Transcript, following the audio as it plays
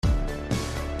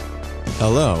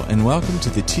Hello, and welcome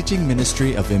to the teaching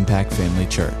ministry of Impact Family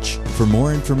Church. For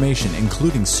more information,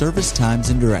 including service times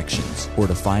and directions, or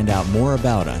to find out more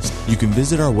about us, you can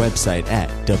visit our website at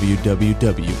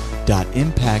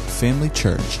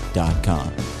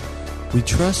www.impactfamilychurch.com. We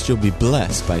trust you'll be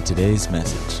blessed by today's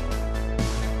message.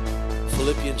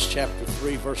 Philippians chapter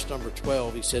 3, verse number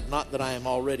 12, he said, "Not that I am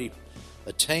already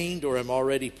attained or am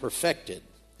already perfected."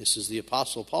 This is the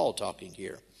Apostle Paul talking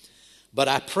here. "But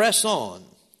I press on,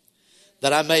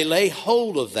 that I may lay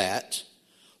hold of that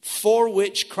for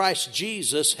which Christ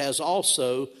Jesus has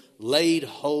also laid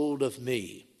hold of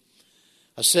me."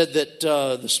 I said that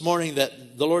this morning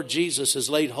that the Lord Jesus has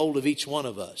laid hold of each one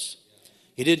of us.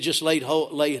 He didn't just lay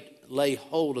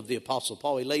hold of the Apostle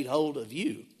Paul. He laid hold of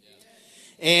you.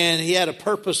 And he had a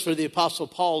purpose for the Apostle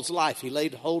Paul's life. He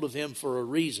laid hold of him for a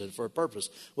reason, for a purpose.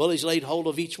 Well, he's laid hold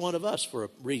of each one of us for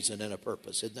a reason and a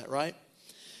purpose. Isn't that right?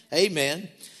 Amen.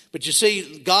 But you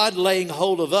see, God laying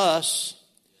hold of us,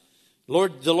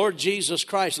 the Lord Jesus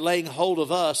Christ laying hold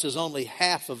of us is only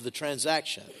half of the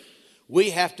transaction.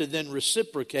 We have to then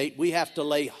reciprocate. We have to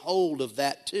lay hold of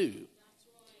that too.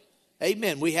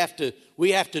 Amen. We have to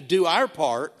do our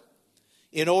part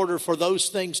in order for those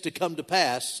things to come to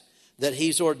pass that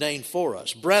He's ordained for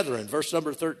us. Brethren, verse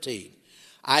number 13.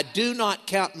 "I do not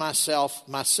count myself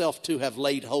to have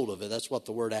laid hold of it." That's what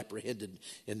the word apprehended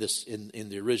in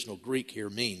the original Greek here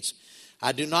means.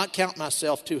 "I do not count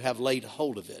myself to have laid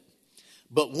hold of it.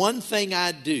 But one thing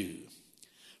I do,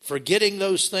 forgetting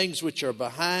those things which are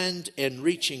behind and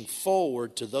reaching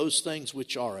forward to those things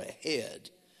which are ahead."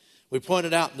 We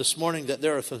pointed out this morning that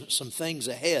there are some things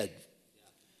ahead.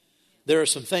 There are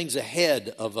some things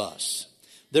ahead of us.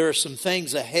 There are some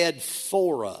things ahead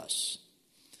for us.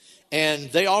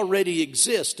 And they already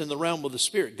exist in the realm of the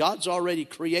Spirit. God's already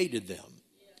created them.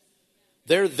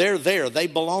 They're there. They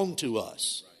belong to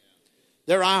us.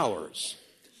 They're ours.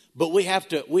 But we have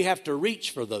to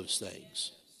reach for those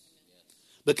things.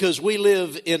 Because we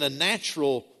live in a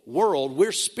natural world.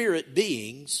 We're spirit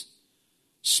beings,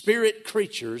 spirit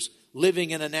creatures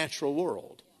living in a natural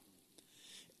world.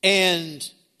 And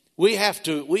we have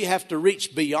to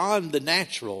reach beyond the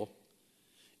natural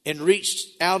and reach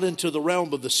out into the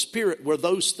realm of the Spirit where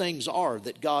those things are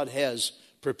that God has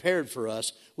prepared for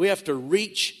us. We have to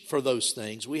reach for those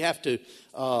things. We have to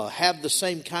have the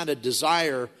same kind of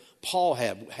desire Paul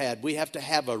had. We have to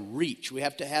have a reach. We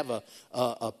have to have a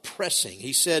pressing.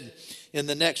 He said in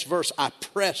the next verse, "I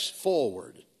press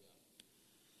forward."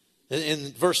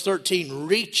 In verse 13,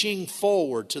 reaching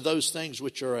forward to those things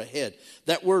which are ahead.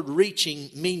 That word reaching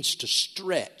means to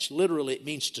stretch. Literally, it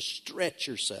means to stretch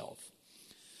yourself.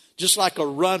 Just like a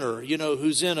runner,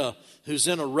 who's in a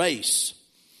race.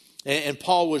 And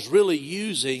Paul was really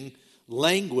using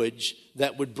language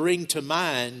that would bring to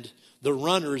mind the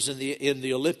runners in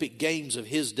the Olympic Games of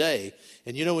his day.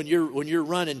 And when you're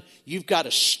running, you've got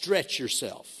to stretch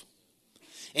yourself.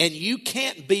 And you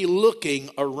can't be looking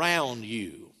around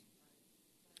you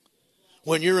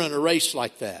when you're in a race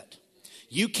like that.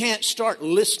 You can't start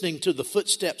listening to the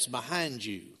footsteps behind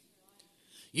you.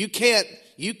 You can't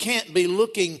be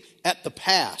looking at the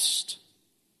past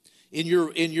in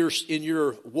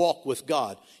your walk with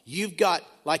God. You've got,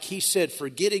 like he said,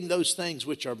 forgetting those things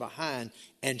which are behind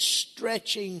and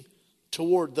stretching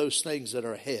toward those things that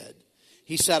are ahead.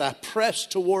 He said, "I press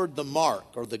toward the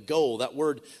mark," or the goal. That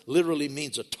word literally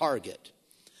means a target.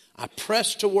 I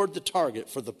press toward the target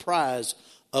for the prize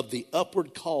of the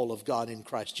upward call of God in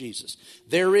Christ Jesus.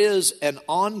 There is an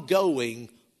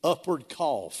ongoing upward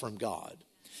call from God.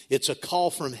 It's a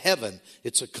call from heaven.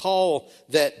 It's a call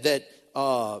that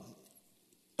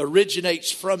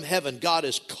originates from heaven. God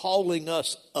is calling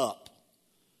us up.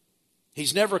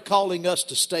 He's never calling us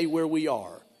to stay where we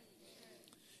are.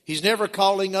 He's never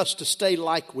calling us to stay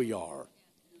like we are.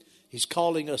 He's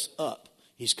calling us up.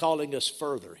 He's calling us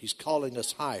further. He's calling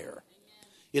us higher.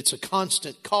 It's a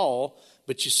constant call,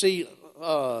 but you see,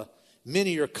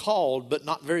 many are called, but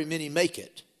not very many make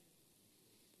it.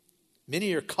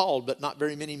 Many are called, but not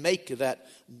very many make that.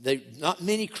 Not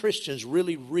many Christians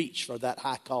really reach for that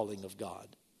high calling of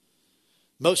God.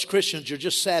 Most Christians are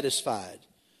just satisfied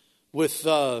with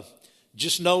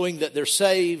just knowing that they're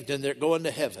saved and they're going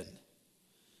to heaven.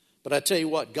 But I tell you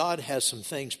what, God has some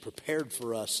things prepared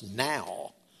for us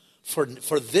now, for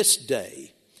this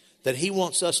day, that He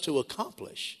wants us to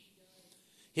accomplish.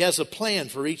 He has a plan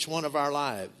for each one of our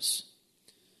lives.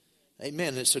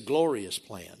 Amen. It's a glorious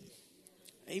plan.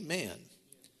 Amen.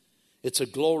 It's a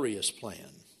glorious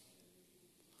plan.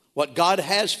 What God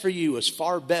has for you is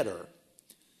far better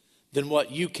than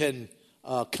what you can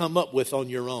come up with on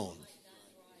your own.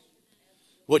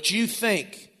 What you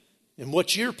think and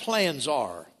what your plans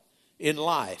are in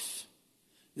life,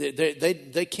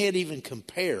 they can't even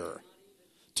compare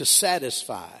to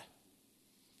satisfy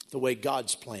the way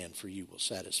God's plan for you will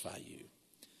satisfy you.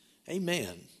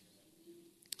 Amen.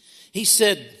 He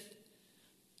said,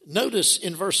 notice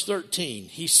in verse 13,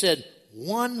 he said,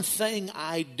 one thing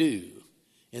I do.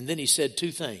 And then he said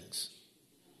two things.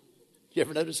 You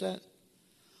ever notice that?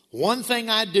 One thing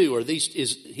I do,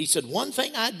 he said, one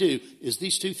thing I do is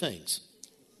these two things.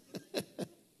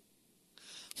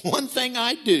 One thing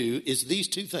I do is these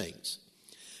two things.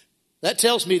 That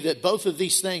tells me that both of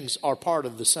these things are part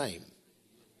of the same.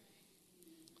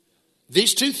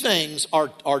 These two things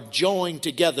are joined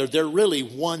together. They're really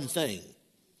one thing.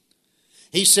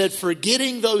 He said,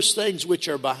 forgetting those things which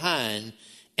are behind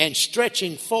and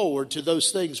stretching forward to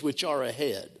those things which are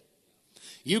ahead.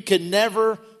 You can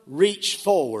never reach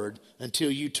forward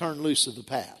until you turn loose of the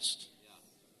past.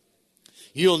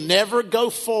 You'll never go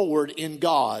forward in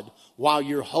God while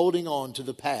you're holding on to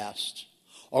the past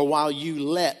or while you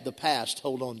let the past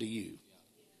hold on to you.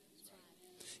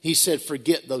 He said,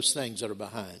 forget those things that are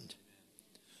behind.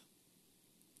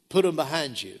 Put them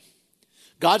behind you.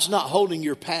 God's not holding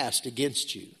your past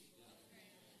against you.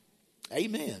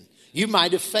 Amen. You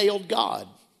might have failed God.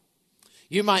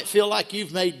 You might feel like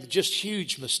you've made just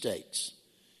huge mistakes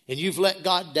and you've let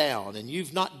God down and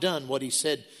you've not done what he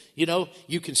said. You know,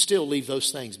 you can still leave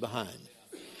those things behind.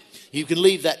 You can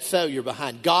leave that failure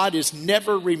behind. God is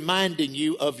never reminding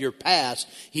you of your past.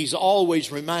 He's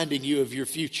always reminding you of your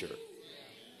future.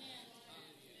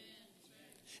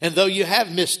 And though you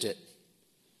have missed it,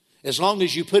 as long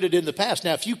as you put it in the past.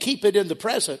 Now, if you keep it in the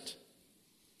present,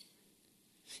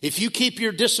 if you keep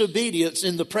your disobedience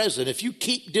in the present, if you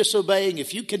keep disobeying,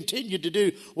 if you continue to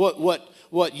do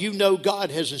what you know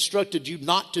God has instructed you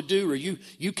not to do, or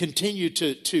you continue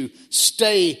to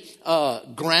stay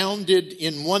grounded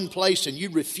in one place and you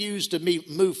refuse to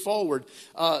move forward,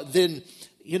 then,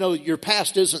 you know, your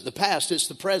past isn't the past, it's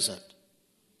the present.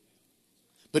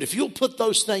 But if you'll put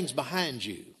those things behind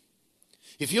you,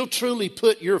 if you'll truly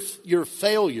put your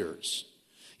failures,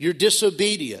 your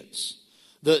disobedience,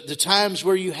 the times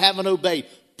where you haven't obeyed,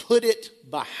 put it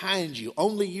behind you.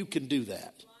 Only you can do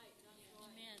that.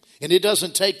 And it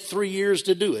doesn't take 3 years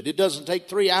to do it. It doesn't take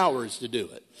 3 hours to do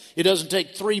it. It doesn't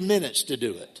take 3 minutes to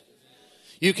do it.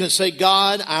 You can say,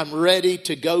 God, I'm ready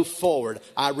to go forward.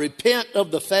 I repent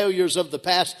of the failures of the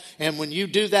past. And when you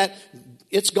do that,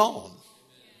 it's gone.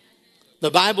 The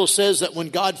Bible says that when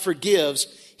God forgives,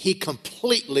 he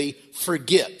completely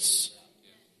forgets.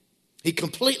 He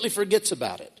completely forgets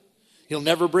about it. He'll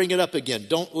never bring it up again.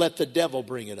 Don't let the devil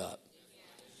bring it up.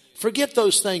 Forget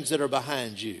those things that are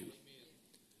behind you.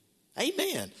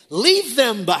 Amen. Leave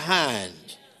them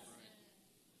behind.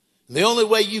 The only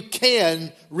way you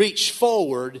can reach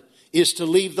forward is to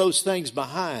leave those things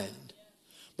behind.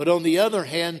 But on the other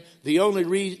hand, the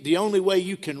only way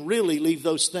you can really leave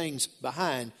those things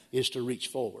behind is to reach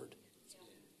forward.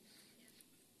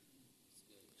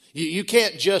 You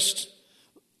can't just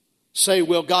say,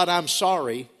 well, God, I'm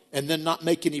sorry, and then not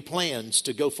make any plans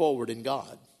to go forward in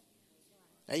God.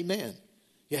 Amen.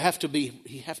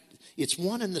 It's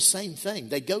one and the same thing.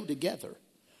 They go together.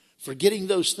 Forgetting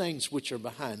those things which are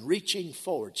behind, reaching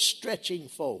forward, stretching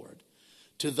forward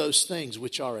to those things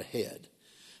which are ahead.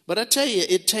 But I tell you,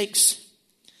 it takes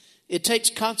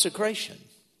consecration.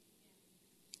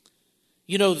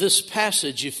 You know, this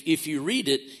passage, if you read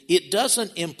it, it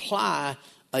doesn't imply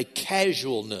a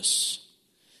casualness.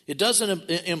 It doesn't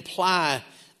imply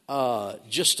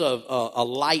just a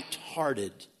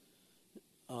light-hearted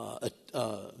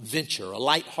venture, a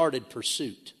light-hearted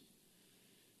pursuit.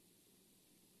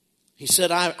 He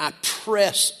said, I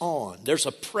press on. There's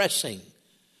a pressing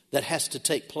that has to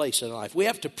take place in life. We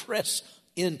have to press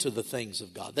into the things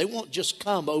of God. They won't just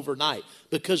come overnight,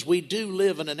 because we do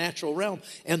live in a natural realm,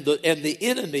 and the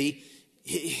enemy,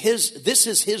 this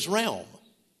is his realm.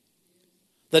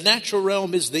 The natural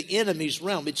realm is the enemy's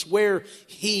realm. It's where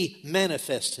he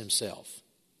manifests himself.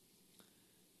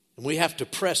 And we have to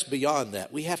press beyond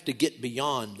that. We have to get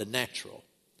beyond the natural.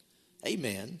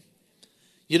 Amen.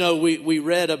 You know, we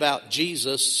read about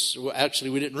Jesus. Well, actually,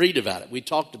 we didn't read about it. We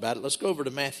talked about it. Let's go over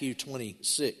to Matthew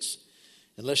 26.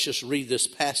 And let's just read this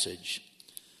passage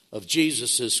of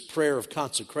Jesus' prayer of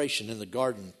consecration in the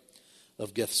Garden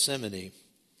of Gethsemane.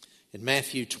 In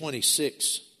Matthew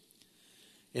 26,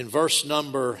 in verse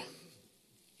number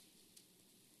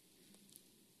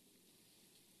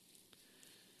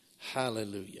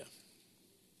 'Hallelujah.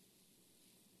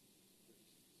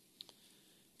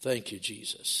 Thank you,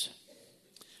 Jesus.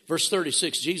 Verse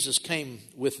 36, Jesus came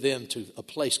with them to a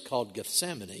place called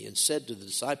Gethsemane and said to the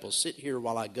disciples, sit here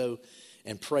while I go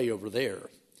and pray over there.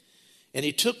 And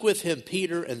he took with him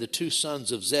Peter and the two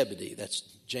sons of Zebedee, that's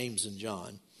James and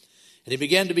John, and he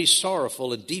began to be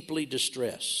sorrowful and deeply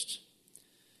distressed.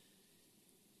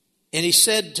 And he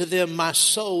said to them, my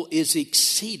soul is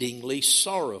exceedingly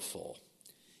sorrowful,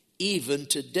 even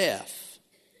to death.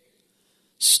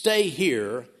 Stay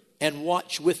here and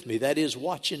watch with me. That is,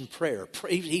 watch in prayer.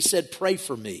 Pray, he said, pray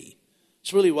for me.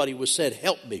 It's really what he was said.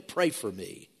 Help me, pray for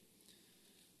me.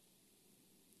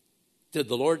 Did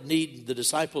the Lord need the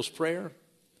disciples' prayer?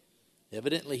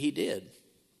 Evidently he did.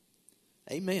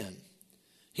 Amen.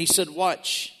 He said,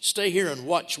 watch, stay here and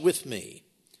watch with me.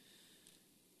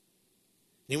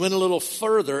 He went a little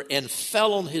further and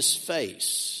fell on his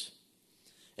face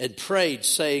and prayed,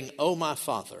 saying, O my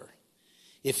Father,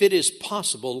 if it is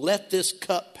possible, let this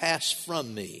cup pass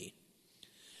from me.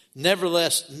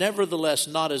 Nevertheless,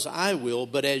 not as I will,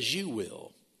 but as you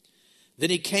will. Then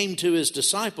he came to his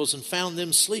disciples and found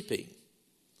them sleeping,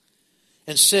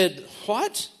 and said,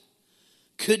 what?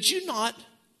 Could you not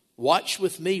watch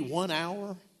with me 1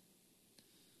 hour?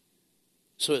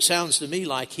 So it sounds to me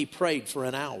like he prayed for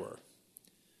an hour.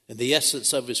 And the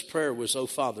essence of his prayer was, oh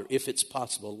Father, if it's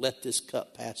possible, let this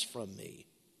cup pass from me.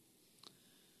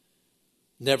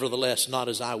 Nevertheless, not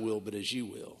as I will, but as you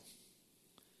will.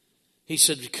 He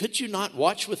said, could you not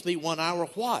watch with me 1 hour?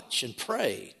 Watch and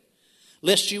pray,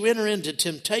 lest you enter into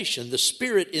temptation. The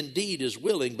spirit indeed is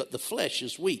willing, but the flesh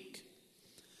is weak.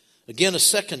 Again, a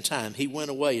second time, he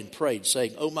went away and prayed,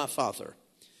 saying, O my Father,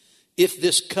 if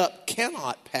this cup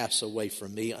cannot pass away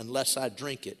from me unless I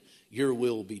drink it, your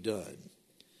will be done.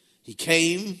 He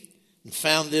came and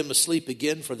found them asleep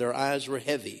again, for their eyes were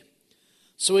heavy.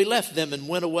 So he left them and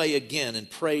went away again and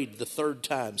prayed the third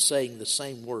time, saying the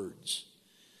same words.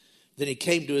 Then he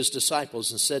came to his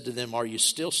disciples and said to them, are you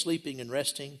still sleeping and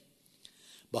resting?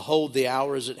 Behold, the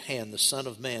hour is at hand. The Son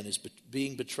of Man is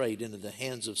being betrayed into the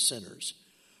hands of sinners.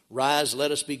 Rise,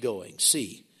 let us be going.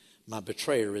 See, my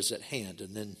betrayer is at hand.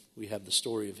 And then we have the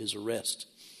story of his arrest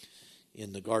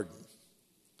in the garden.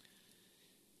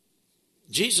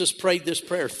 Jesus prayed this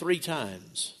prayer 3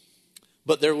 times,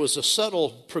 but there was a subtle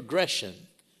progression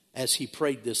as he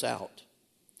prayed this out.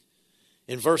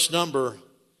 In verse number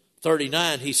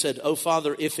 39, he said, O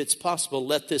Father, if it's possible,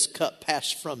 let this cup pass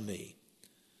from me.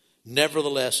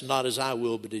 Nevertheless, not as I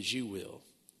will, but as you will.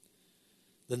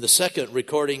 Then the second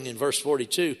recording in verse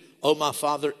 42, O my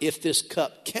Father, if this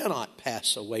cup cannot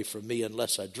pass away from me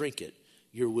unless I drink it,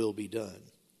 your will be done.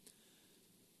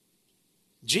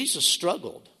 Jesus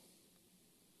struggled.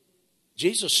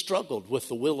 Jesus struggled with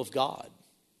the will of God.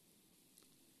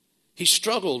 He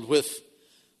struggled with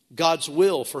God's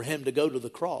will for him to go to the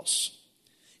cross.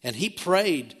 And he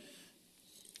prayed.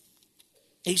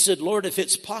 He said, Lord, if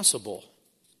it's possible,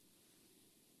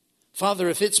 Father,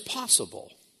 if it's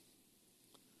possible,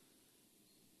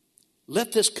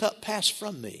 let this cup pass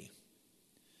from me.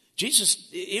 Jesus,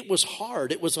 it was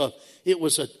hard. It was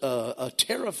a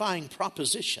terrifying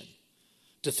proposition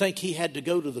to think he had to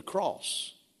go to the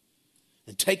cross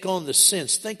and take on the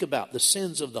sins. Think about the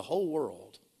sins of the whole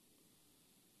world.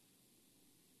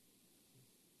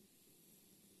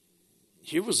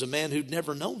 Here was a man who'd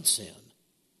never known sin.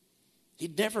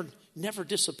 He'd never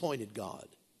disappointed God.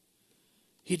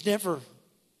 He'd never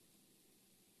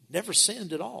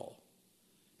sinned at all.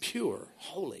 Pure,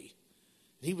 holy.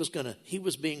 He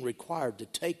was being required to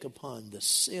take upon the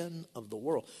sin of the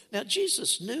world. Now,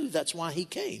 Jesus knew that's why he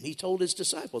came. He told his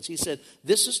disciples, he said,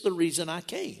 this is the reason I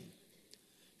came.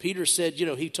 Peter said,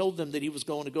 he told them that he was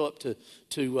going to go up to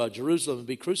Jerusalem and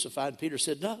be crucified. And Peter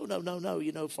said,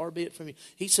 no, far be it from me.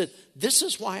 He said, this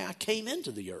is why I came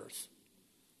into the earth.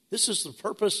 This is the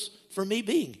purpose for me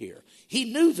being here. He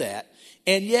knew that,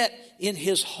 and yet in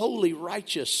his holy,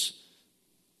 righteous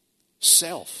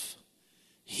self,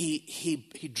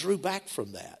 he drew back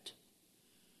from that.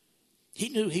 He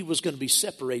knew he was going to be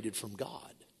separated from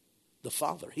God, the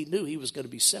Father. He knew he was going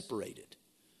to be separated.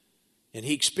 And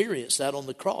he experienced that on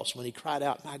the cross when he cried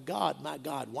out, my God,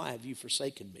 why have you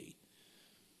forsaken me?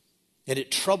 And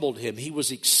it troubled him. He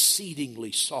was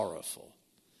exceedingly sorrowful.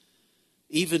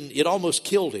 It almost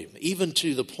killed him, even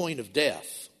to the point of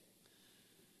death.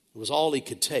 It was all he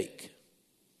could take.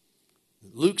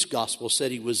 Luke's gospel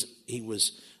said he was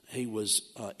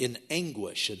in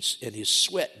anguish, and his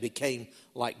sweat became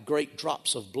like great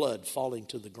drops of blood falling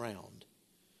to the ground.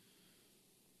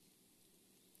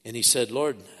 And he said,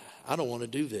 Lord, I don't want to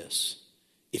do this.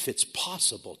 If it's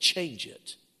possible, change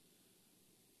it.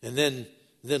 And then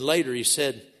later he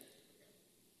said,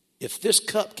 if this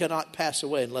cup cannot pass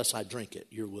away unless I drink it,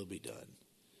 your will be done.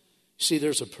 See,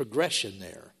 there's a progression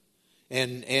there.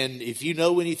 And if you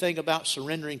know anything about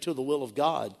surrendering to the will of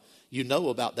God, you know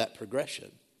about that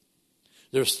progression.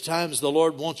 There's times the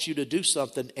Lord wants you to do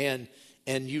something and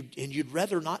you'd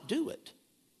rather not do it.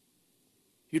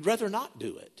 You'd rather not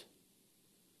do it.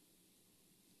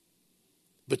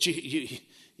 But you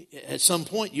at some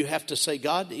point you have to say,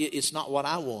 God, it's not what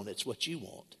I want, it's what you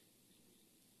want.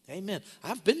 Amen.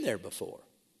 I've been there before.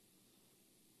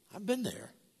 I've been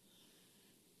there.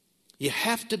 You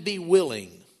have to be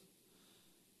willing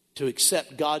to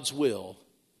accept God's will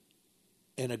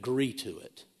and agree to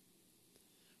it.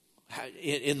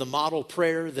 In the model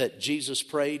prayer that Jesus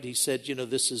prayed, he said,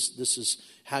 this is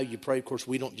how you pray. Of course,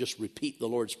 we don't just repeat the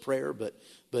Lord's Prayer, but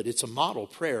it's a model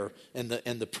prayer, and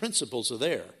the principles are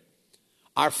there.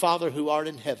 Our Father who art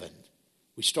in heaven.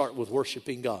 We start with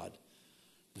worshiping God.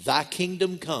 Thy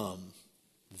kingdom come,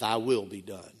 thy will be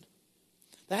done.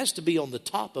 That has to be on the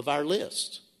top of our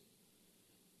list.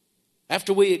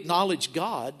 After we acknowledge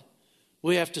God,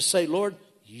 we have to say, Lord,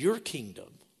 your kingdom,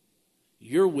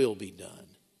 your will be done.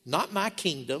 Not my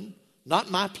kingdom, not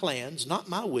my plans, not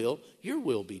my will, your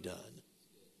will be done.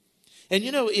 And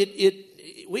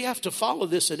we have to follow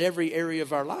this in every area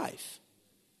of our life.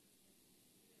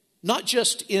 Not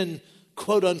just in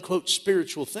quote unquote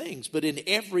spiritual things, but in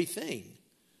everything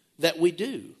that we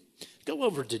do. Go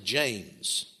over to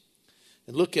James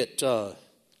and look at the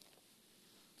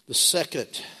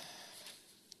second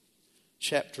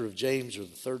chapter of James, or the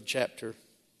third chapter,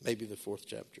 maybe the fourth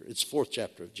chapter. It's fourth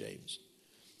chapter of James.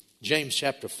 James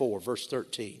chapter 4, verse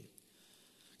 13.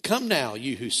 Come now,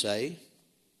 you who say,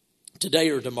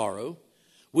 today or tomorrow,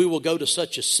 we will go to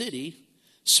such a city,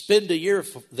 spend a year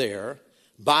there,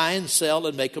 buy and sell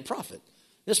and make a profit.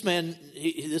 This man,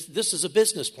 this is a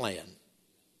business plan.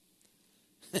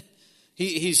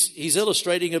 He's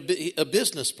illustrating a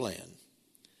business plan.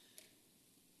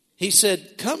 He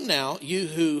said, come now, you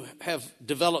who have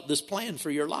developed this plan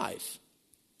for your life.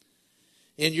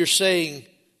 And you're saying,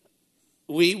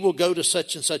 we will go to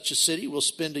such and such a city, we'll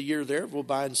spend a year there, we'll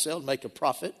buy and sell and make a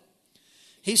profit.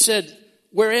 He said,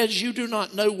 whereas you do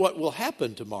not know what will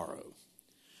happen tomorrow.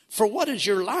 For what is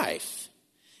your life?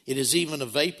 It is even a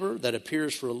vapor that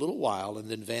appears for a little while and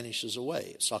then vanishes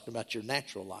away. It's talking about your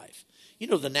natural life.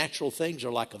 The natural things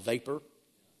are like a vapor.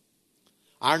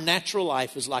 Our natural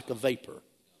life is like a vapor.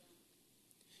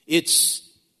 It's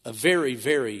a very,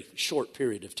 very short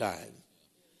period of time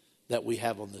that we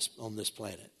have on this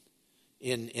planet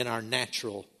in our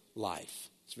natural life.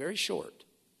 It's very short.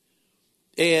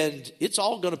 And it's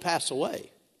all going to pass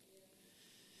away.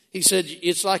 He said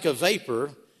it's like a vapor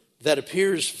that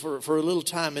appears for a little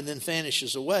time and then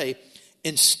vanishes away.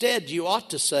 Instead, you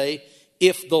ought to say,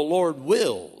 if the Lord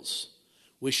wills,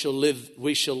 we shall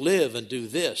live and do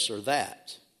this or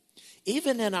that.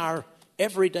 Even in our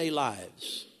everyday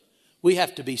lives, we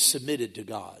have to be submitted to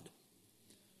God.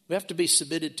 We have to be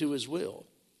submitted to His will.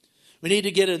 We need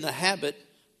to get in the habit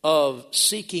of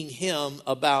seeking Him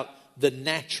about the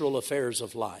natural affairs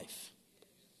of life.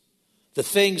 The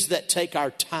things that take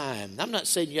our time. I'm not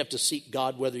saying you have to seek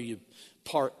God whether you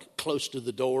park close to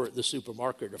the door at the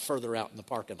supermarket or further out in the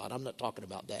parking lot. I'm not talking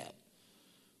about that.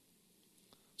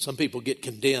 Some people get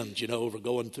condemned, over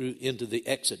going through into the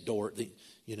exit door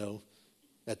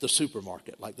at the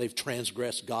supermarket, like they've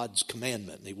transgressed God's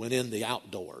commandment. They went in the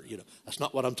outdoor. That's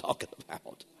not what I'm talking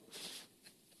about.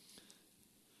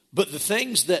 But the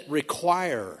things that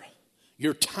require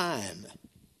your time,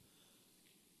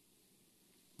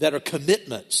 that are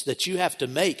commitments that you have to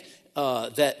make,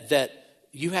 that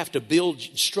you have to build,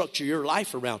 structure your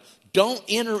life around, don't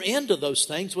enter into those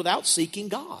things without seeking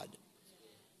God.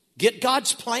 Get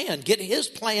God's plan. Get His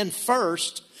plan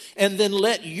first, and then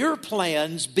let your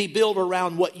plans be built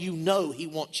around what you know He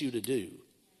wants you to do.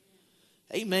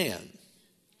 Amen.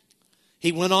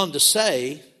 He went on to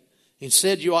say, he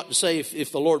said you ought to say,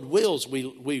 if the Lord wills,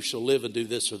 we shall live and do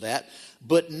this or that.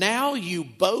 But now you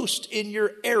boast in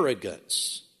your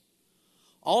arrogance.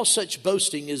 All such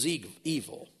boasting is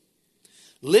evil.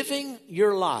 Living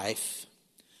your life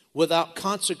without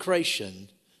consecration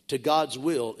to God's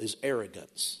will is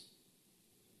arrogance.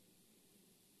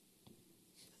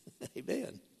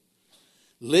 Amen.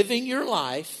 Living your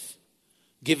life,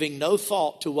 giving no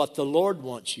thought to what the Lord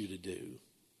wants you to do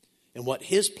and what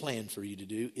His plan for you to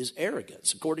do is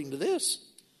arrogance, according to this.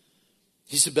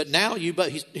 He said, but now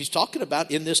he's talking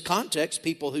about in this context,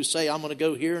 people who say, I'm going to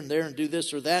go here and there and do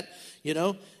this or that,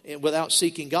 and without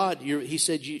seeking God. He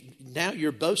said, now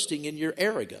you're boasting in your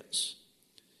arrogance.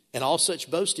 And all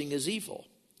such boasting is evil.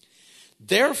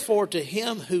 Therefore, to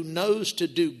him who knows to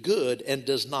do good and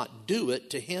does not do it,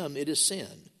 to him it is sin.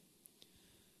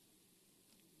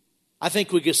 I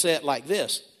think we could say it like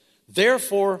this.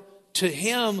 Therefore, to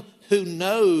him who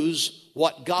knows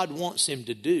what God wants him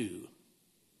to do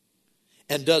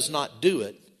and does not do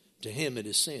it, to him it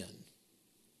is sin.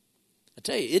 I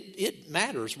tell you, it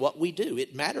matters what we do.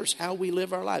 It matters how we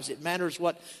live our lives. It matters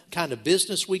what kind of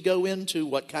business we go into,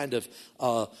 what kind of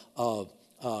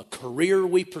career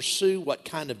we pursue, what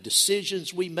kind of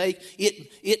decisions we make.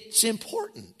 It's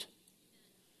important.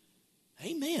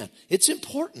 Amen. It's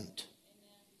important.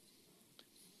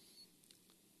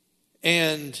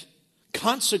 And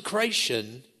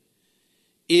consecration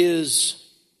is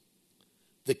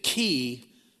the key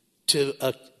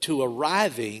to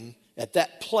arriving at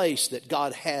that place that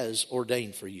God has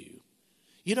ordained for you.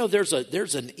 You know, there's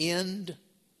an end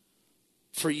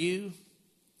for you.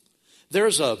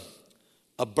 There's a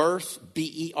birth,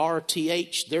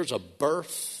 B-E-R-T-H. There's a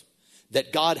birth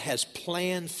that God has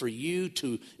planned for you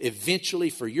to eventually,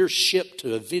 for your ship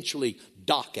to eventually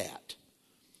dock at.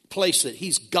 Place that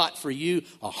he's got for you,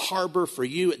 a harbor for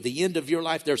you at the end of your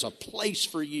life. There's a place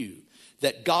for you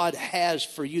that God has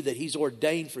for you, that he's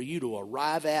ordained for you to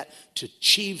arrive at, to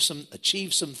achieve some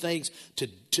things,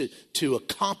 to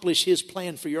accomplish his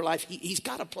plan for your life. He's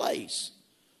got a place.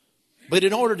 But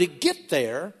in order to get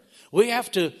there, we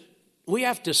have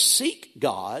to seek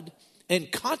God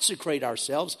and consecrate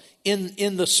ourselves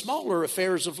in the smaller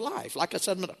affairs of life. Like I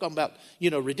said, I'm not talking about,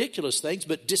 ridiculous things,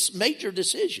 but major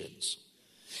decisions.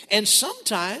 And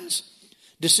sometimes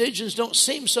decisions don't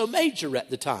seem so major at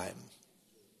the time.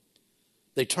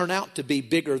 They turn out to be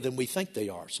bigger than we think they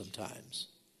are sometimes.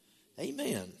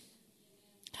 Amen.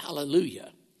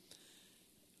 Hallelujah.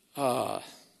 Go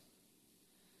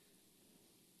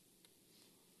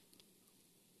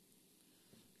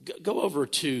over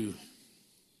to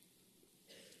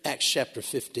Acts chapter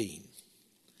 15.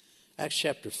 Acts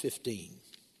chapter 15.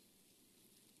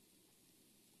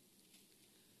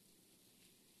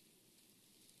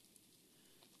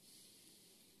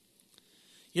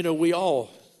 We all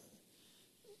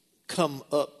come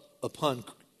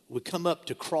up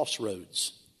to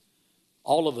crossroads.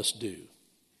 All of us do.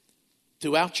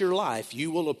 Throughout your life, you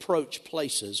will approach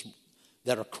places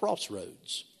that are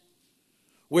crossroads,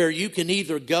 where you can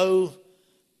either go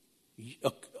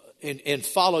and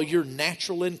follow your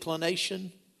natural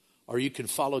inclination, or you can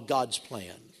follow God's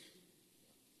plan.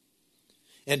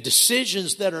 And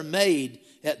decisions that are made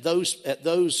at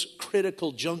those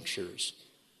critical junctures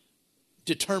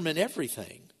determine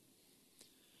everything.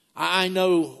 I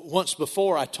know once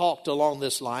before I talked along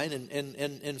this line, and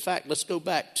in fact, let's go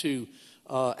back to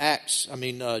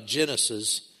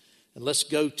Genesis, and let's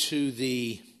go to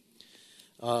the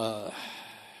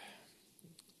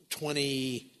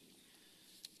 20,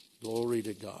 glory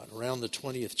to God, around the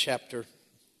 20th chapter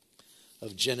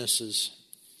of Genesis.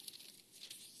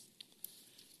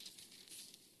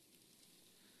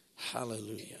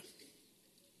 Hallelujah.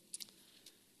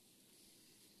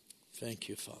 Thank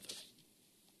you, Father.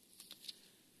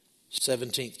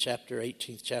 17th chapter,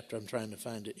 18th chapter, I'm trying to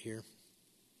find it here.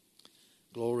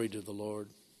 Glory to the Lord.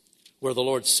 Where the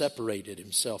Lord separated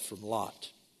himself from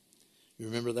Lot. You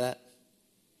remember that?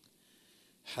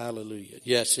 Hallelujah.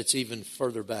 Yes, it's even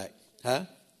further back.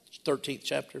 13th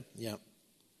chapter? Yeah.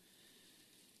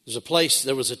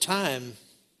 There was a time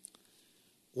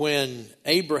when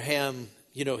Abraham,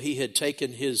 he had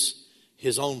taken his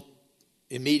own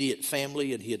immediate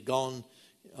family and he had gone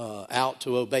out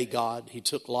to obey God. He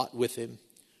took Lot with him.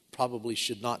 Probably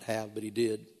should not have, but he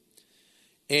did.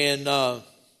 And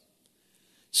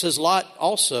says Lot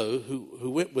also, who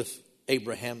went with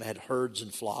Abraham, had herds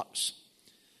and flocks.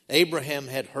 Abraham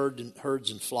had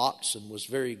herds and flocks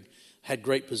and had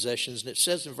great possessions. And it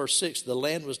says in verse 6, the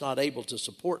land was not able to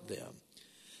support them,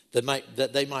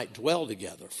 that they might dwell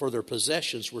together, for their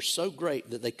possessions were so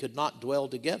great that they could not dwell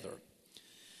together.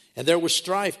 And there was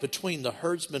strife between the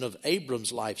herdsmen of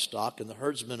Abram's livestock and the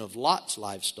herdsmen of Lot's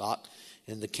livestock,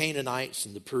 and the Canaanites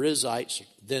and the Perizzites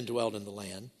then dwelled in the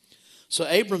land. So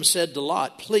Abram said to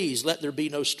Lot, please let there be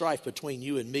no strife between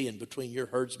you and me, and between your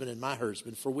herdsmen and my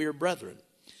herdsmen, for we are brethren.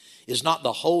 Is not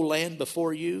the whole land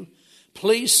before you?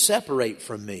 Please separate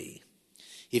from me.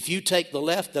 If you take the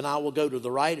left, then I will go to the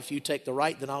right. If you take the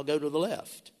right, then I'll go to the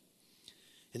left.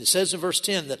 And it says in verse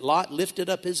 10 that Lot lifted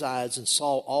up his eyes and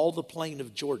saw all the plain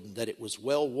of Jordan, that it was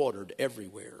well watered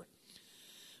everywhere,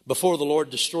 before the Lord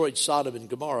destroyed Sodom and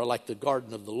Gomorrah, like the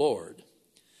garden of the Lord,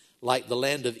 like the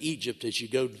land of Egypt as you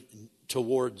go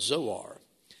toward Zoar.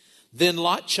 Then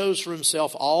Lot chose for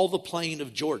himself all the plain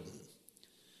of Jordan.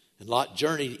 And Lot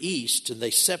journeyed east, and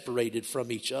they separated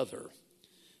from each other.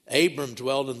 Abram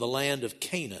dwelled in the land of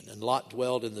Canaan, and Lot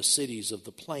dwelled in the cities of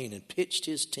the plain, and pitched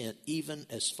his tent even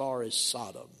as far as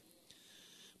Sodom.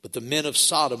 But the men of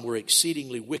Sodom were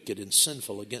exceedingly wicked and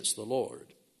sinful against the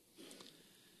Lord.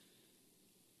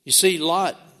 You see,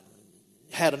 Lot,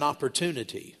 had an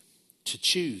opportunity to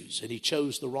choose, and he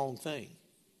chose the wrong thing.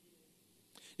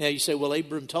 Now you say, well,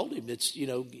 Abram told him, it's,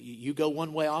 you go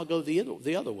one way, I'll go the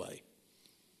other way.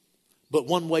 But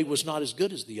one way was not as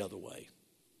good as the other way.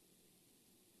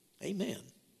 Amen.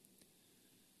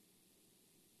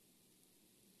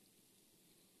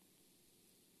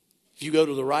 If you go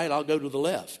to the right, I'll go to the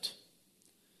left.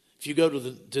 If you go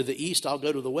to the east, I'll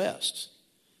go to the west.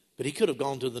 But he could have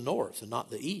gone to the north and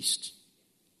not the east.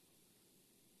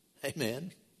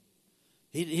 Amen.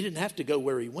 He didn't have to go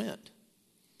where he went.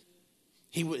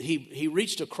 He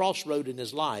reached a crossroad in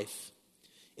his life,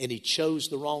 and he chose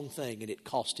the wrong thing, and it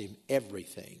cost him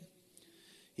everything.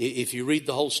 If you read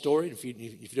the whole story, if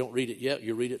you don't read it yet,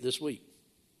 you read it this week.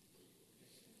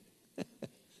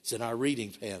 It's in our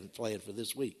reading plan for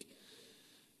this week.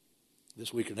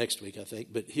 This week or next week, I think.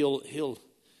 But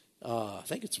I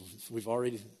think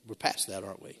we're past that,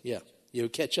 aren't we? Yeah. You'll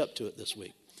catch up to it this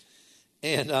week.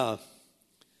 And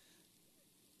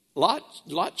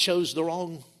Lot chose the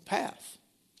wrong path.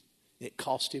 It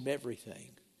cost him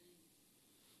everything.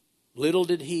 Little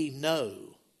did he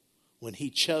know when he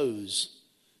chose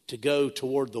to go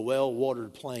toward the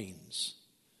well-watered plains.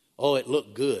 Oh, it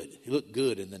looked good. It looked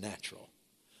good in the natural.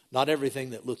 Not everything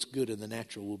that looks good in the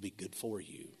natural will be good for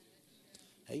you.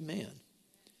 Amen.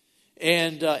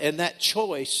 And that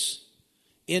choice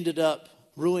ended up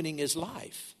ruining his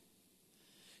life.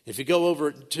 If you go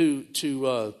over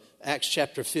to Acts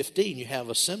chapter 15, you have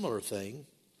a similar thing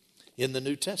in the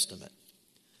New Testament.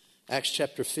 Acts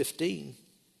chapter 15.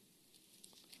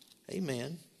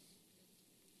 Amen.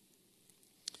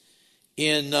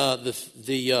 In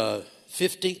the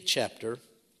 15th chapter,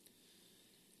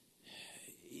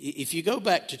 if you go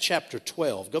back to chapter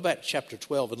 12,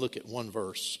 and look at one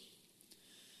verse.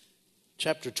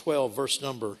 Chapter 12, verse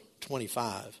number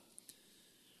 25.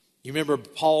 You remember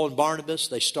Paul and Barnabas?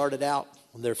 They started out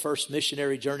on their first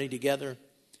missionary journey together.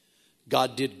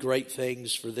 God did great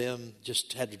things for them,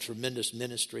 just had a tremendous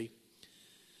ministry.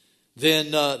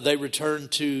 Then they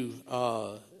returned to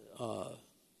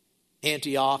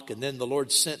Antioch, and then the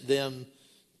Lord sent them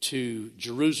to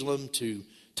Jerusalem to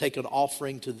take an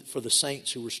offering for the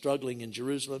saints who were struggling in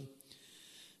Jerusalem.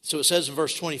 So it says in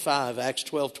verse 25, Acts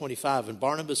 12:25, and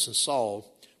Barnabas and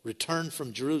Saul returned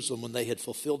from Jerusalem when they had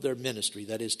fulfilled their ministry,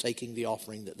 that is, taking the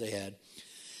offering that they had.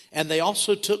 And they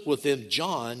also took with them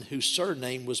John, whose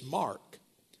surname was Mark.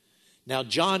 Now,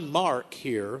 John Mark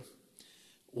here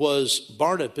was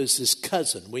Barnabas'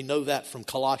 cousin. We know that from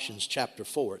Colossians chapter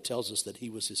 4. It tells us that he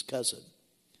was his cousin.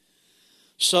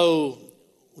 So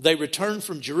they returned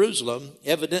from Jerusalem.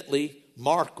 Evidently,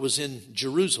 Mark was in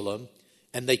Jerusalem,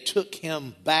 and they took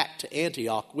him back to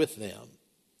Antioch with them.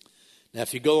 Now,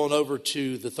 if you go on over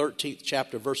to the 13th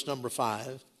chapter, verse number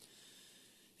 5,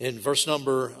 in verse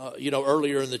number,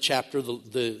 earlier in the chapter,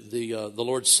 the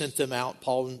Lord sent them out,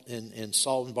 Paul and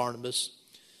Saul and Barnabas.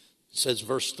 It says,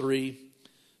 verse 3,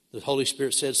 the Holy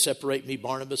Spirit said, separate me,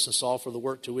 Barnabas and Saul, for the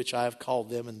work to which I have called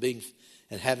them.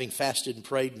 And having fasted and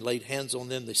prayed and laid hands on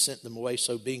them, they sent them away.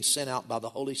 So being sent out by the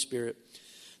Holy Spirit,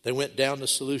 they went down to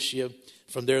Seleucia.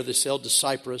 From there they sailed to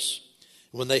Cyprus.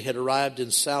 When they had arrived in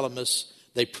Salamis,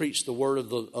 they preached the word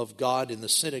of God in the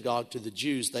synagogue to the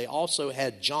Jews. They also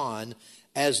had John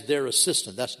as their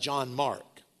assistant. That's John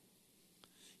Mark.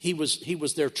 He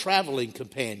was their traveling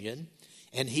companion,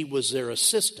 and he was their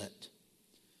assistant.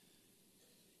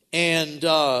 And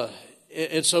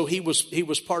so he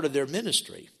was part of their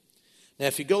ministry. Now,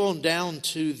 if you go on down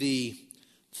to the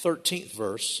 13th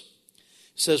verse,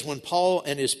 it says, when Paul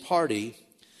and his party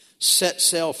set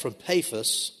sail from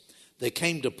Paphos, they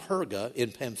came to Perga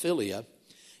in Pamphylia,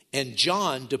 and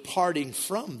John, departing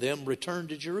from them, returned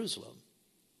to Jerusalem.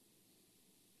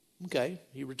 Okay,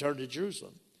 he returned to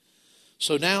Jerusalem.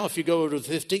 So now if you go over to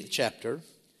the 15th chapter,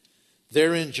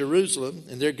 they're in Jerusalem,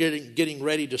 and they're getting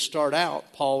ready to start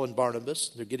out, Paul and Barnabas.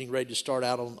 They're getting ready to start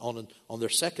out on their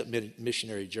second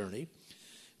missionary journey.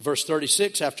 Verse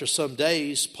 36, after some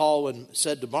days, Paul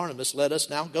said to Barnabas, let us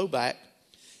now go back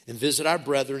and visit our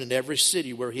brethren in every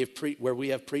city where we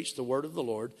have preached the word of the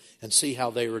Lord, and see how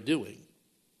they are doing.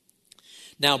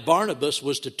 Now Barnabas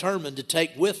was determined to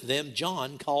take with them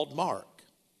John called Mark.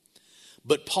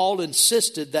 But Paul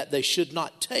insisted that they should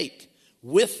not take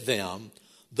with them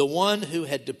the one who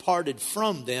had departed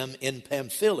from them in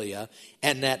Pamphylia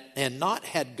and had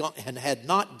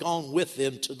not gone with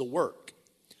them to the work.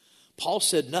 Paul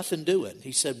said, nothing doing.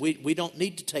 He said, we don't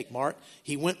need to take Mark.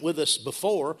 He went with us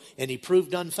before, and he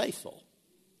proved unfaithful.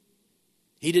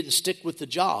 He didn't stick with the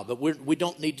job, but we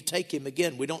don't need to take him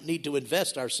again. We don't need to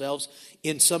invest ourselves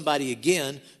in somebody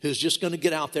again who's just going to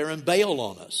get out there and bail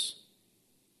on us.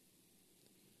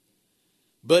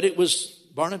 But it was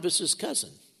Barnabas'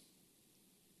 cousin.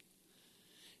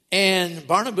 And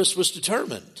Barnabas was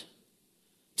determined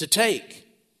to take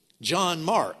John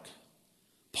Mark.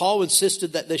 Paul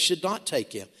insisted that they should not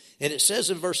take him. And it says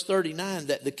in verse 39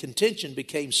 that the contention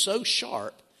became so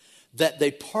sharp that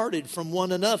they parted from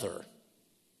one another.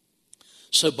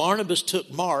 So Barnabas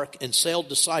took Mark and sailed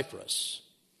to Cyprus.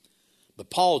 But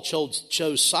Paul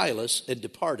chose Silas and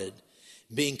departed,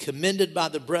 being commended by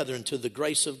the brethren to the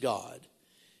grace of God.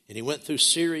 And he went through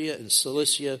Syria and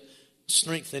Cilicia,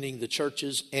 strengthening the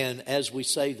churches, and as we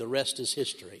say, the rest is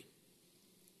history.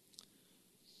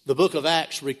 The book of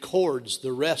Acts records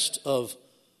the rest of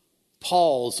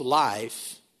Paul's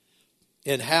life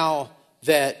and how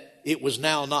that it was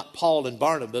now not Paul and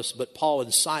Barnabas, but Paul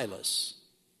and Silas.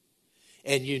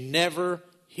 And you never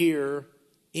hear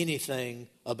anything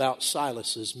about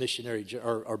Silas's missionary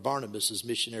or Barnabas's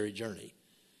missionary journey.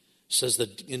 It says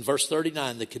that in verse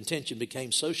 39, the contention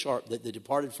became so sharp that they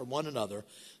departed from one another.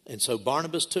 And so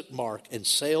Barnabas took Mark and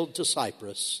sailed to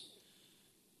Cyprus,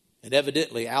 and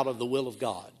evidently out of the will of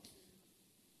God.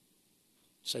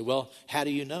 You say, well, how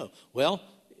do you know? Well,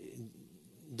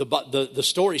 the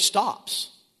story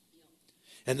stops.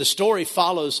 And the story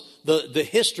follows, the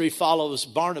history follows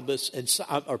Barnabas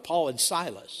or Paul and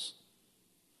Silas,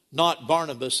 not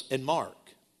Barnabas and Mark.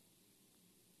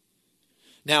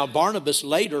 Now, Barnabas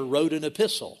later wrote an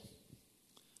epistle.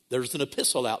 There's an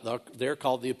epistle out there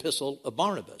called the Epistle of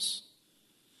Barnabas.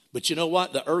 But you know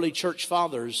what? The early church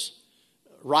fathers,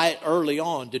 right early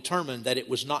on, determined that it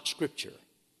was not Scripture.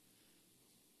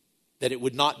 That it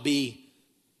would not be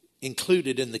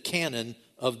included in the canon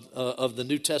of the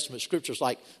New Testament Scriptures,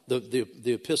 like the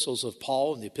epistles of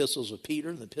Paul and the epistles of Peter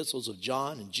and the epistles of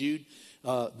John and Jude.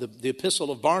 The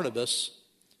epistle of Barnabas,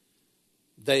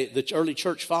 the early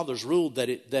church fathers ruled that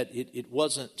it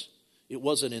wasn't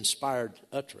inspired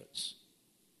utterance.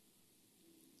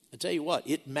 I tell you what,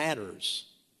 it matters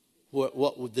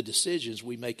what the decisions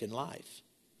we make in life.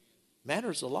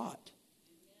 Matters a lot.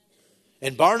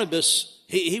 And Barnabas,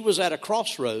 he was at a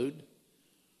crossroad,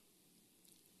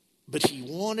 but he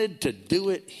wanted to do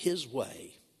it his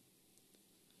way.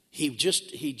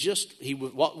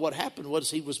 What happened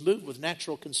was he was moved with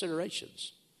natural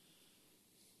considerations.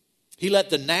 He let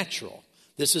the natural,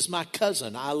 this is my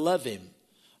cousin, I love him,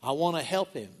 I want to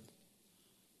help him.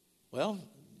 Well,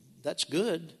 that's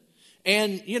good.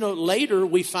 And, later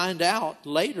we find out,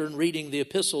 later in reading the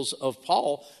epistles of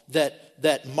Paul,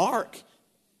 that Mark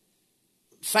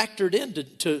factored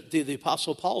into the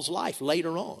Apostle Paul's life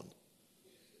later on.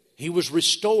 He was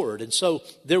restored, and so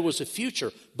there was a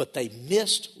future, but they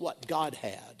missed what God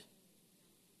had.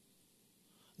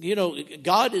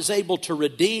 God is able to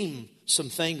redeem some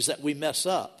things that we mess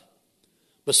up.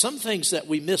 But some things that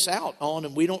we miss out on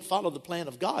and we don't follow the plan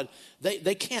of God,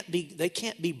 they can't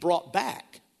be brought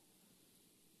back.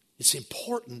 It's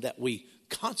important that we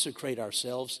consecrate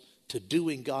ourselves to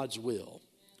doing God's will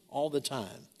all the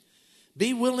time.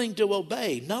 Be willing to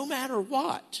obey no matter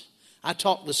what. I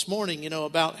talked this morning,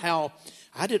 about how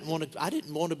I didn't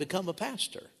want to become a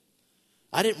pastor.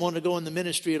 I didn't want to go in the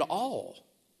ministry at all.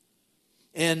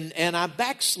 And I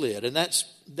backslid, and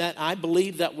I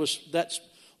believe that's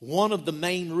one of the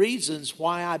main reasons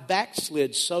why I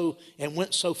backslid and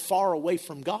went so far away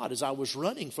from God, as I was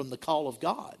running from the call of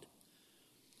God.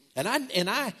 And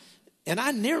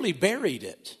I nearly buried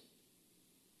it.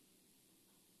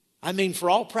 I mean,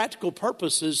 for all practical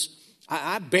purposes,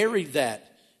 I buried that.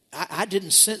 I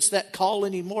didn't sense that call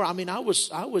anymore. I mean, I was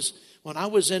when I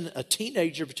was a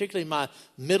teenager, particularly in my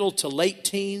middle to late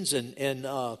teens, and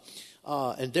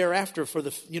thereafter for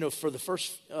the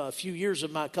first couple of years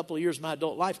of my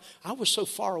adult life, I was so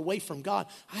far away from God.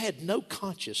 I had no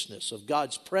consciousness of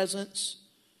God's presence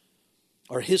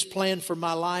or His plan for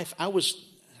my life. I was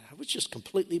just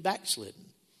completely backslidden.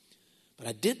 But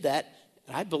I did that,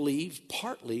 I believe,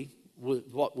 partly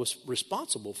what was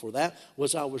responsible for that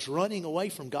was I was running away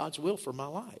from God's will for my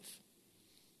life.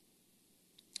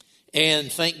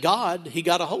 And thank God He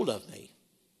got a hold of me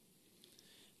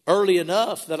early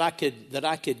enough that I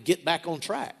could get back on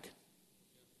track.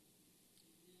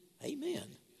 Amen.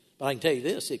 But I can tell you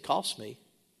this, it cost me.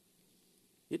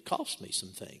 It cost me some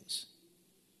things.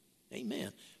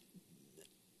 Amen.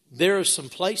 There are some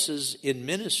places in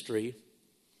ministry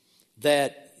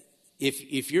that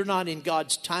if you're not in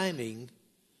God's timing,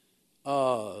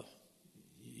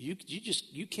 you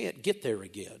can't get there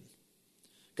again.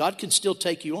 God can still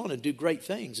take you on and do great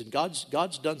things, and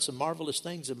God's done some marvelous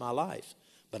things in my life.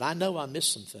 But I know I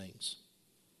missed some things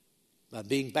by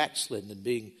being backslidden and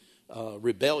being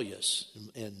rebellious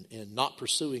and not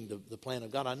pursuing the plan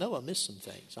of God. I know I missed some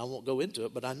things. I won't go into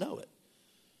it, but I know it.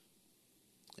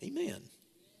 Amen.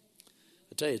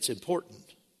 tell you, it's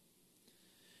important.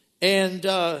 And,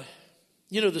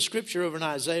 the scripture over in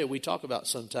Isaiah we talk about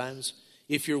sometimes,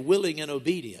 if you're willing and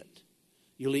obedient,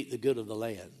 you'll eat the good of the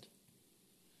land.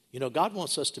 God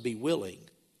wants us to be willing.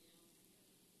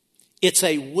 It's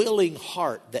a willing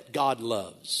heart that God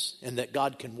loves and that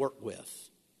God can work with.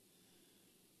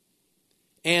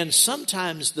 And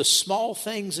sometimes the small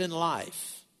things in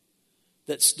life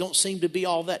that don't seem to be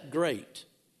all that great,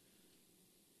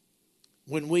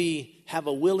 when we have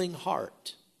a willing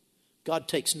heart, God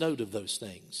takes note of those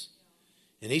things.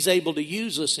 And He's able to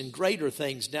use us in greater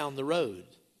things down the road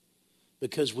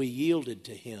because we yielded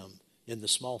to Him in the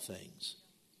small things.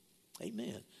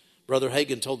 Amen. Brother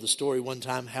Hagin told the story one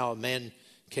time how a man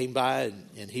came by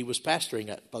and he was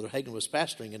pastoring. Brother Hagin was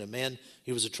pastoring, and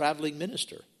he was a traveling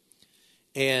minister.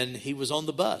 And he was on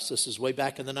the bus. This is way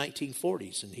back in the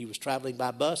 1940s. And he was traveling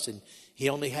by bus, and he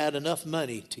only had enough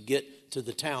money to get to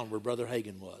the town where Brother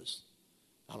Hagin was.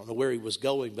 I don't know where he was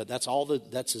going, but that's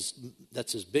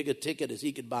as big a ticket as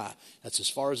he could buy. That's as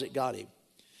far as it got him.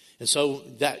 And so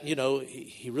that,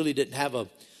 he really didn't have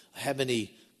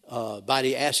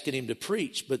anybody asking him to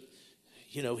preach, but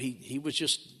he was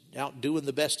just out doing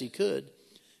the best he could.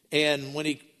 And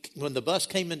when the bus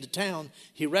came into town,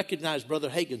 he recognized Brother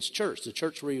Hagin's church, the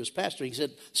church where he was pastoring. He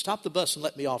said, "Stop the bus and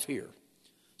let me off here."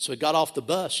 So he got off the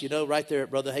bus, right there at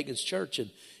Brother Hagin's church,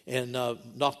 and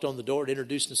knocked on the door and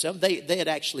introduced himself. They had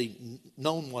actually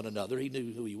known one another. He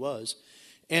knew who he was.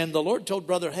 And the Lord told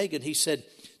Brother Hagin, he said,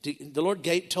 the Lord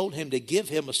told him to give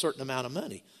him a certain amount of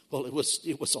money. Well, it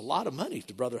was a lot of money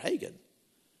to Brother Hagin.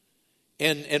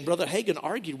 And Brother Hagin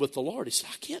argued with the Lord. He said,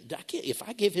 I can't. If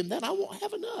I give him that, I won't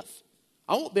have enough.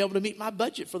 I won't be able to meet my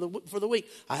budget for the week.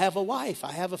 I have a wife.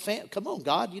 I have a family. Come on,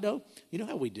 God, you know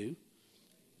how we do.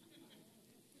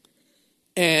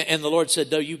 And the Lord said,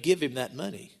 no, you give him that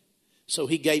money. So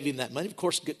he gave him that money. Of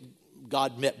course,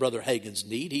 God met Brother Hagin's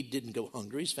need. He didn't go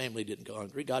hungry. His family didn't go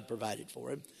hungry. God provided for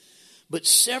him. But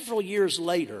several years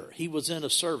later, he was in a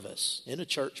service, in a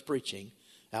church preaching,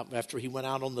 after he went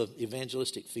out on the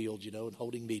evangelistic field, and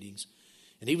holding meetings.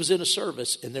 And he was in a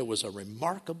service, and there was a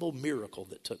remarkable miracle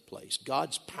that took place.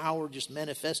 God's power just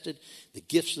manifested. The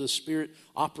gifts of the Spirit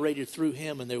operated through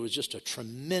him, and there was just a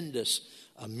tremendous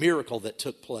miracle that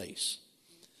took place.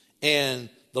 And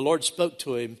the Lord spoke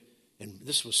to him, and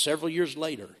this was several years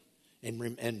later,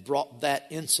 and brought that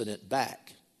incident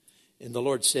back. And the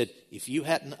Lord said, if you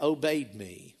hadn't obeyed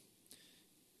me,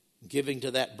 giving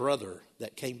to that brother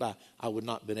that came by, I would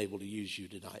not have been able to use you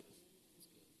tonight.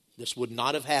 This would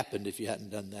not have happened if you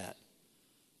hadn't done that.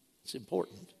 It's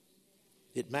important.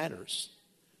 It matters.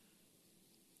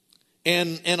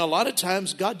 And a lot of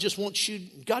times God just wants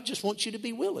you to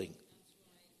be willing.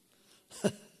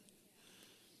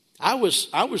 I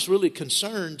was really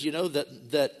concerned,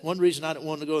 that one reason I didn't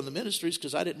want to go in the ministry is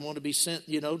because I didn't want to be sent,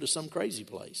 to some crazy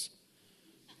place.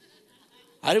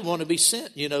 I didn't want to be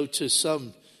sent, to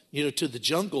some, to the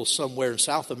jungle somewhere in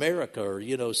South America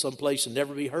or, someplace and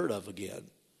never be heard of again.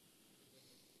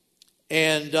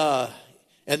 And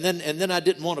then I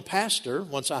didn't want to pastor.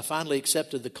 Once I finally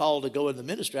accepted the call to go in the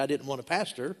ministry, I didn't want to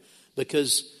pastor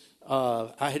because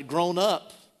I had grown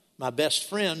up. My best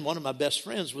friend, one of my best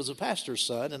friends, was a pastor's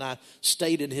son, and I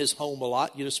stayed in his home a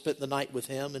lot. Spent the night with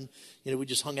him, and we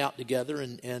just hung out together.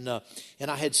 And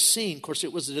I had seen, of course,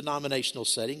 it was a denominational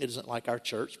setting. It isn't like our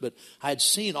church, but I had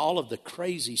seen all of the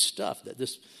crazy stuff that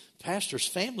this pastor's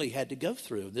family had to go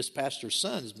through. And this pastor's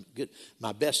son is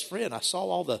my best friend. I saw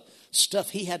all the stuff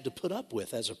he had to put up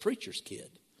with as a preacher's kid.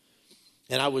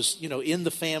 And I was, in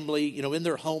the family, in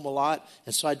their home a lot.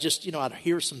 And so I just, I'd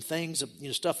hear some things,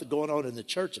 stuff that going on in the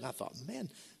church. And I thought, man,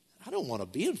 I don't want to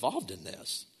be involved in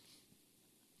this.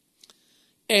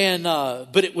 And,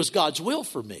 but it was God's will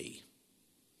for me.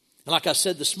 And like I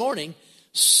said this morning,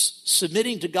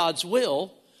 submitting to God's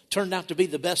will turned out to be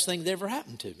the best thing that ever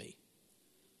happened to me.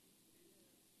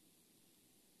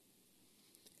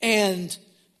 And,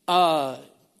 a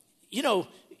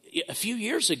few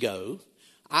years ago,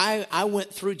 I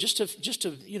went through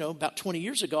about 20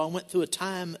 years ago, I went through a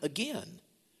time again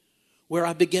where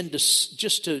I began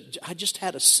I just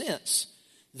had a sense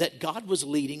that God was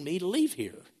leading me to leave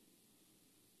here,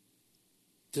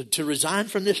 to resign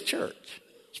from this church.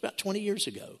 It's about 20 years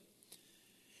ago.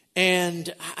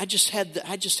 And I just had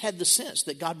the sense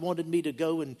that God wanted me to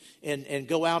go and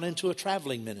go out into a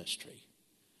traveling ministry.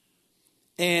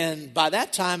 And by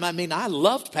that time, I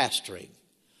loved pastoring.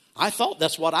 I thought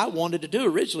that's what I wanted to do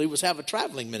originally, was have a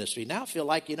traveling ministry. Now I feel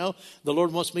like, the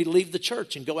Lord wants me to leave the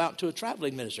church and go out to a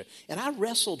traveling ministry. And I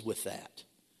wrestled with that.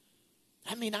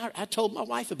 I told my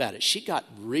wife about it. She got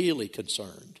really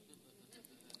concerned.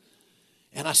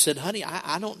 And I said, honey,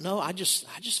 I don't know. I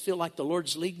just feel like the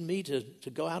Lord's leading me to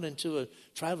go out into a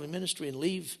traveling ministry and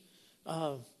leave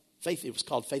Faith. It was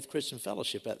called Faith Christian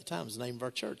Fellowship at the time. It was the name of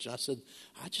our church. And I said,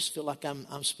 I just feel like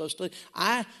I'm supposed to.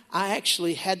 I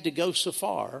actually had to go so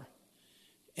far.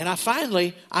 And I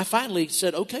finally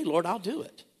said, okay, Lord, I'll do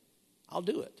it. I'll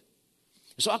do it.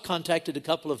 So I contacted a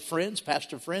couple of friends,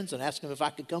 pastor friends, and asked them if I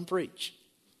could come preach.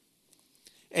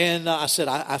 And I said,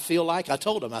 I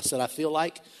told them, I feel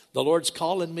like the Lord's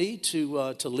calling me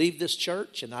to leave this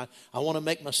church, and I want to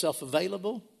make myself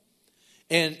available.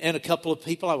 And a couple of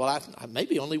people,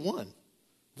 maybe only one.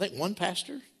 I think one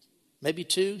pastor, maybe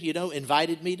two,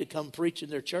 invited me to come preach in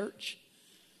their church.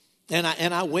 And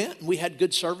I went, and we had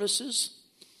good services.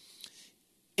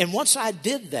 And once I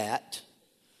did that,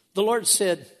 the Lord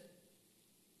said,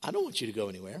 I don't want you to go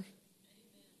anywhere.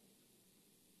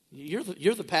 You're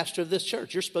the pastor of this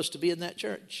church. You're supposed to be in that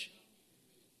church.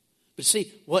 But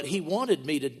see, what he wanted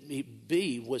me to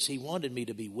be was he wanted me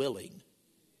to be willing.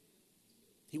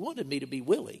 He wanted me to be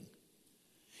willing.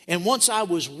 And once I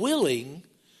was willing,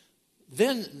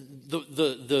 then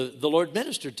the Lord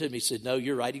ministered to me. He said, no,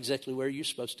 you're right exactly where you're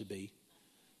supposed to be.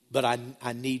 But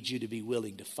I need you to be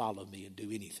willing to follow me and do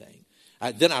anything.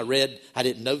 Then I read, I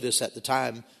didn't know this at the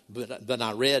time, but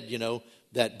I read,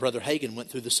 that Brother Hagin went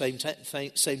through the same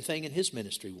thing in his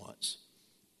ministry once.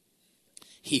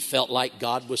 He felt like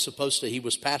God was he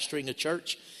was pastoring a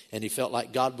church, and he felt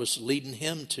like God was leading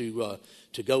him to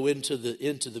go into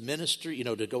the ministry,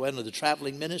 to go into the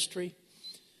traveling ministry.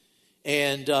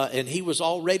 And he was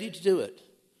all ready to do it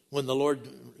when the Lord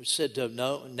said to him,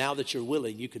 no, now that you're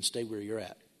willing, you can stay where you're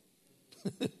at.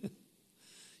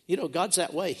 God's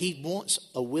that way. He wants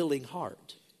a willing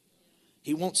heart.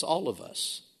 He wants all of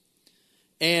us.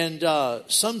 And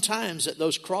sometimes at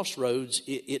those crossroads,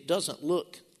 it doesn't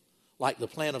look like the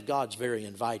plan of God's very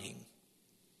inviting.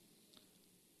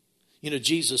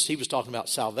 Jesus, he was talking about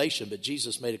salvation, but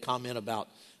Jesus made a comment about,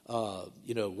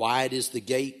 wide is the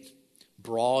gate,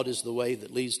 broad is the way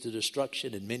that leads to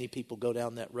destruction, and many people go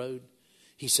down that road.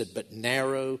 He said, but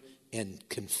narrow and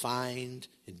confined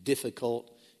and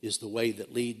difficult is the way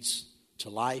that leads to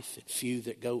life, and few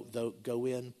that go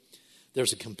in.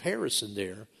 There's a comparison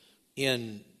there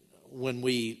in when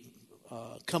we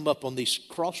come up on these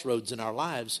crossroads in our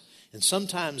lives, and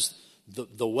sometimes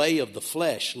the way of the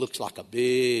flesh looks like a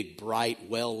big, bright,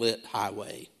 well-lit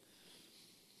highway.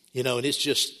 And it's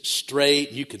just straight,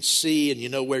 and you can see, and you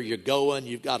know where you're going,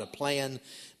 you've got a plan,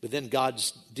 but then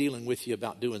God's dealing with you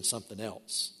about doing something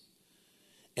else.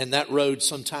 And that road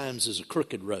sometimes is a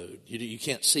crooked road. You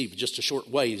can't see but just a short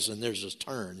ways, and there's a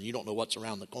turn. You don't know what's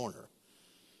around the corner.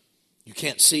 You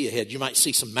can't see ahead. You might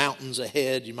see some mountains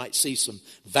ahead. You might see some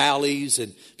valleys,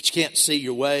 but you can't see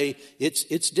your way.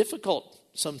 It's difficult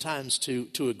sometimes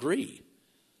to agree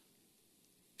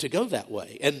to go that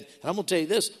way. And I'm going to tell you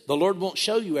this, the Lord won't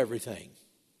show you everything,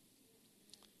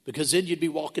 because then you'd be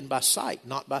walking by sight,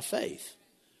 not by faith.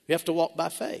 You have to walk by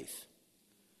faith.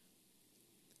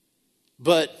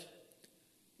 But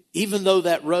even though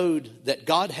that road that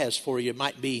God has for you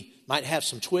might have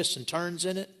some twists and turns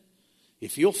in it,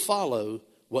 if you'll follow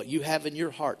what you have in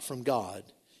your heart from God,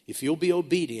 if you'll be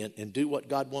obedient and do what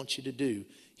God wants you to do,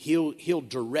 He'll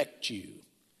direct you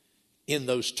in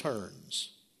those turns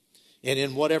and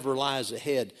in whatever lies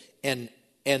ahead. And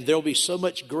there'll be so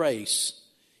much grace,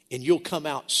 and you'll come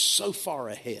out so far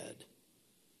ahead.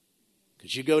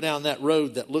 Because you go down that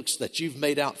road that you've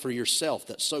made out for yourself,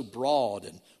 that's so broad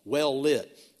and well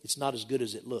lit, it's not as good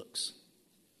as it looks.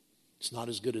 It's not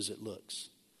as good as it looks.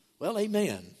 Well,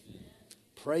 amen.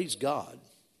 Praise God.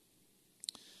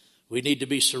 We need to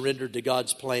be surrendered to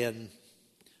God's plan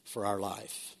for our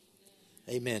life.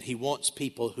 Amen. He wants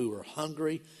people who are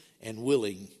hungry and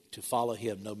willing to follow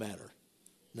Him no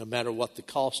matter what the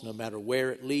cost, no matter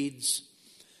where it leads.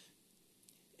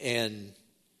 And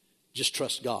just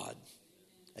trust God.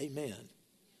 Amen.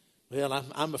 Well,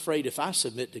 I'm afraid if I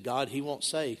submit to God, He won't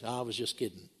say, I was just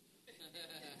kidding.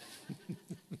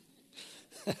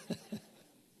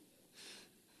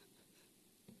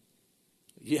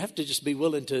 You have to just be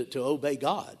willing to obey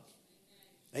God.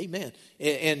 Amen.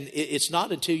 And it's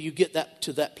not until you get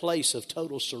to that place of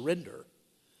total surrender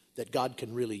that God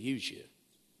can really use you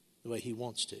the way He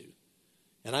wants to.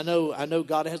 And I know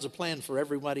God has a plan for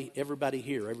everybody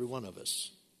here, every one of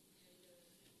us.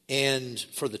 And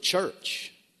for the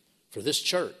church, for this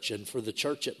church, and for the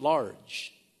church at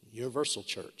large, Universal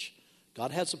Church,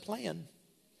 God has a plan.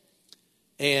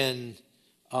 And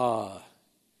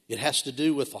it has to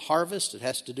do with the harvest. It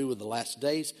has to do with the last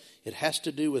days. It has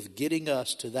to do with getting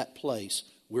us to that place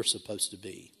we're supposed to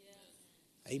be.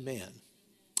 Yes. Amen.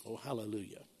 Oh,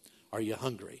 hallelujah. Are you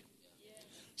hungry? Yes.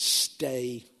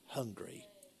 stay hungry.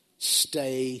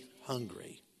 Stay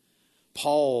hungry.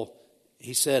 Paul,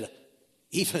 he said,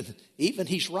 even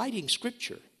he's writing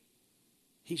Scripture.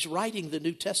 He's writing the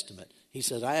New Testament. He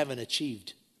says, I haven't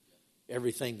achieved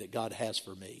everything that God has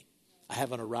for me. I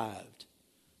haven't arrived.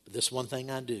 But this one thing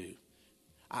I do.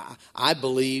 I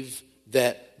believe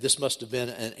that this must have been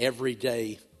an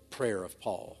everyday prayer of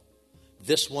Paul.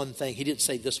 This one thing, he didn't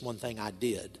say this one thing I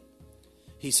did.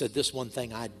 He said this one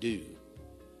thing I do.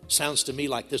 Sounds to me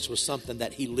like this was something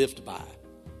that he lived by.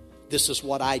 This is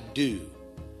what I do.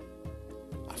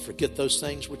 I forget those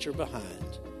things which are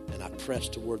behind, and I press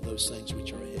toward those things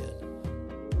which are ahead.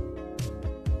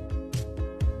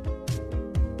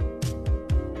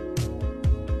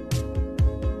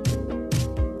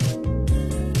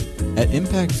 At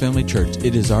Impact Family Church,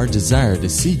 it is our desire to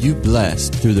see you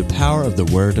blessed through the power of the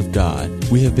Word of God.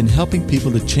 We have been helping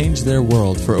people to change their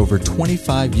world for over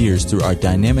 25 years through our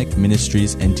dynamic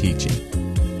ministries and teaching.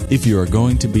 If you are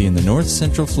going to be in the North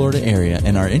Central Florida area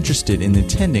and are interested in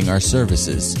attending our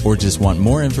services or just want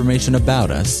more information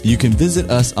about us, you can visit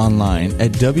us online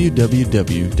at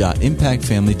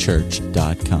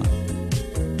www.impactfamilychurch.com.